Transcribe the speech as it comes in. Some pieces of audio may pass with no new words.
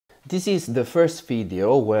This is the first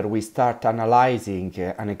video where we start analyzing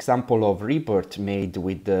an example of report made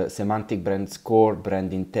with the Semantic Brand Score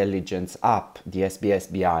brand intelligence app, the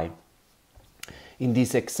SBS BI. In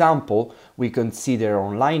this example, we consider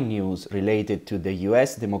online news related to the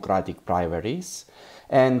US Democratic primaries,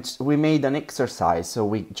 and we made an exercise, so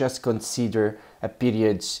we just consider a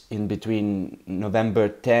period in between November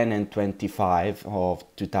 10 and 25 of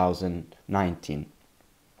 2019.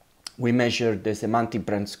 We measured the Semantic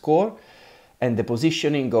Brand Score and the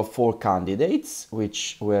positioning of 4 candidates,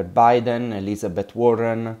 which were Biden, Elizabeth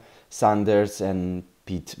Warren, Sanders, and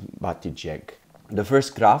Pete Buttigieg. The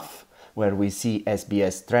first graph, where we see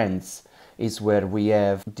SBS trends, is where we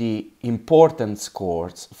have the important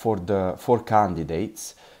scores for the 4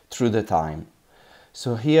 candidates through the time.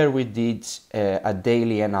 So here we did a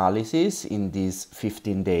daily analysis in these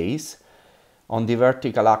 15 days. On the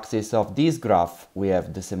vertical axis of this graph, we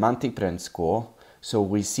have the Semantic Brand Score, so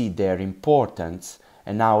we see their importance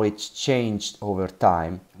and how it's changed over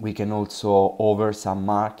time. We can also over some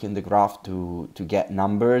mark in the graph to get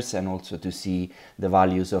numbers and also to see the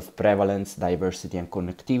values of prevalence, diversity and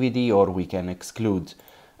connectivity, or we can exclude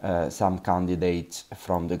some candidates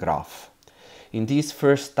from the graph. In this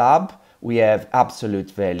first tab, we have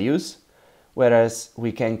absolute values, whereas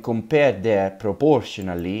we can compare there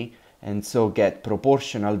proportionally and so get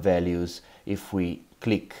proportional values if we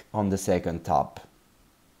click on the second tab.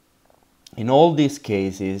 In all these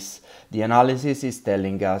cases, the analysis is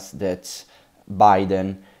telling us that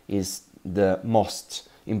Biden is the most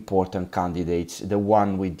important candidate, the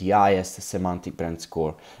one with the highest Semantic Brand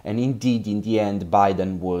Score. And indeed, in the end,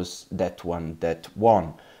 Biden was that one that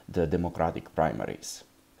won the Democratic primaries.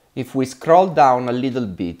 If we scroll down a little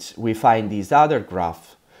bit, we find this other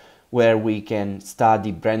graph where we can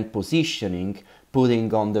study brand positioning,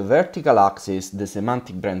 putting on the vertical axis the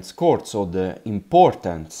Semantic Brand Score, so the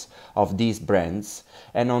importance of these brands,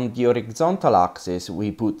 and on the horizontal axis we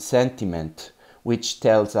put sentiment, which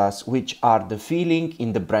tells us which are the feeling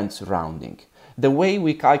in the brand surrounding. The way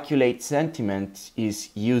we calculate sentiment is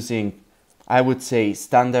using, I would say,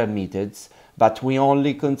 standard methods, but we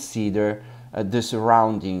only consider the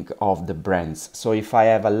surrounding of the brands. So if I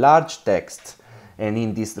have a large text, and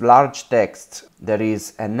in this large text there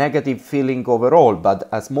is a negative feeling overall, but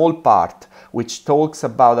a small part which talks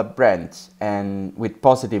about a brand and with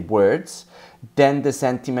positive words, then the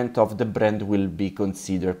sentiment of the brand will be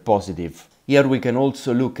considered positive. Here we can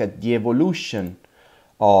also look at the evolution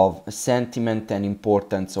of sentiment and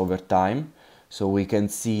importance over time. So we can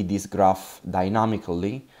see this graph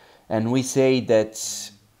dynamically, and we say that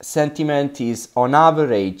sentiment is on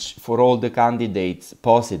average for all the candidates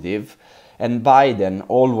positive, and Biden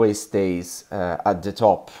always stays at the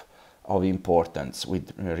top of importance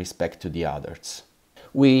with respect to the others.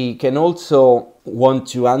 We can also want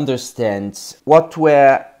to understand what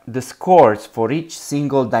were the scores for each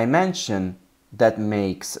single dimension that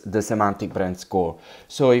makes the Semantic Brand Score.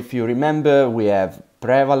 So if you remember, we have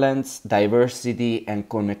prevalence, diversity and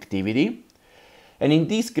connectivity. And in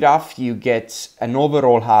this graph you get an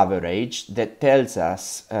overall average that tells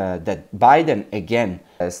us that Biden again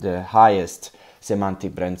has the highest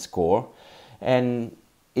Semantic Brand Score, and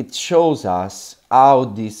it shows us how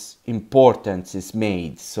this importance is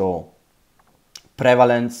made. So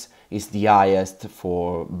prevalence is the highest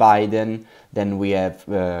for Biden, then we have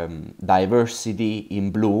diversity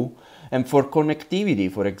in blue, and for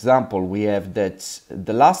connectivity, for example, we have that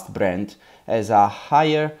the last brand has a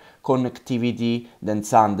higher connectivity than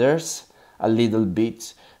Sanders, a little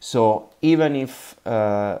bit. So even if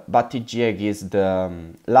Buttigieg is the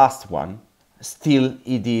last one, still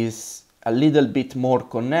it is a little bit more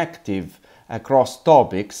connective across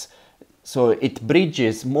topics, so it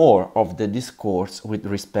bridges more of the discourse with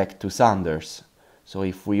respect to Sanders. So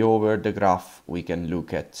if we hover the graph, we can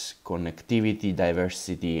look at connectivity,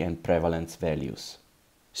 diversity and prevalence values.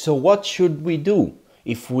 So what should we do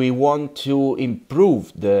if we want to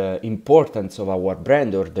improve the importance of our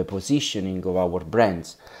brand or the positioning of our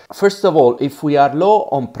brands? First of all, if we are low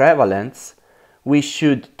on prevalence, we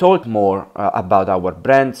should talk more about our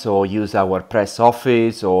brand, so use our press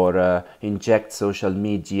office or inject social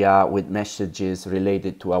media with messages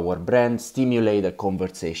related to our brand, stimulate a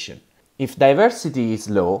conversation. If diversity is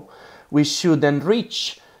low, we should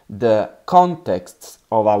enrich the context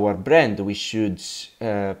of our brand. We should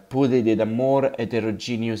put it in a more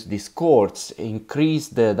heterogeneous discourse, increase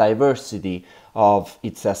the diversity of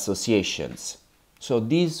its associations. So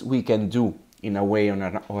this we can do in a way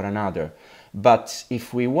or another. But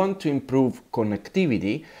if we want to improve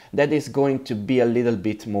connectivity, that is going to be a little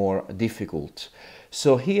bit more difficult.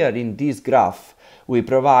 So here in this graph, we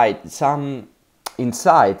provide some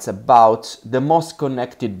insights about the most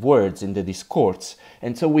connected words in the discourse.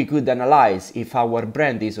 And so we could analyze if our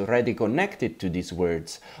brand is already connected to these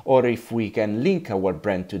words, or if we can link our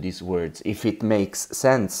brand to these words, if it makes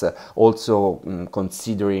sense, also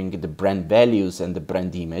considering the brand values and the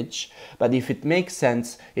brand image. But if it makes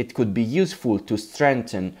sense, it could be useful to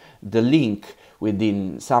strengthen the link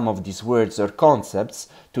within some of these words or concepts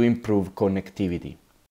to improve connectivity.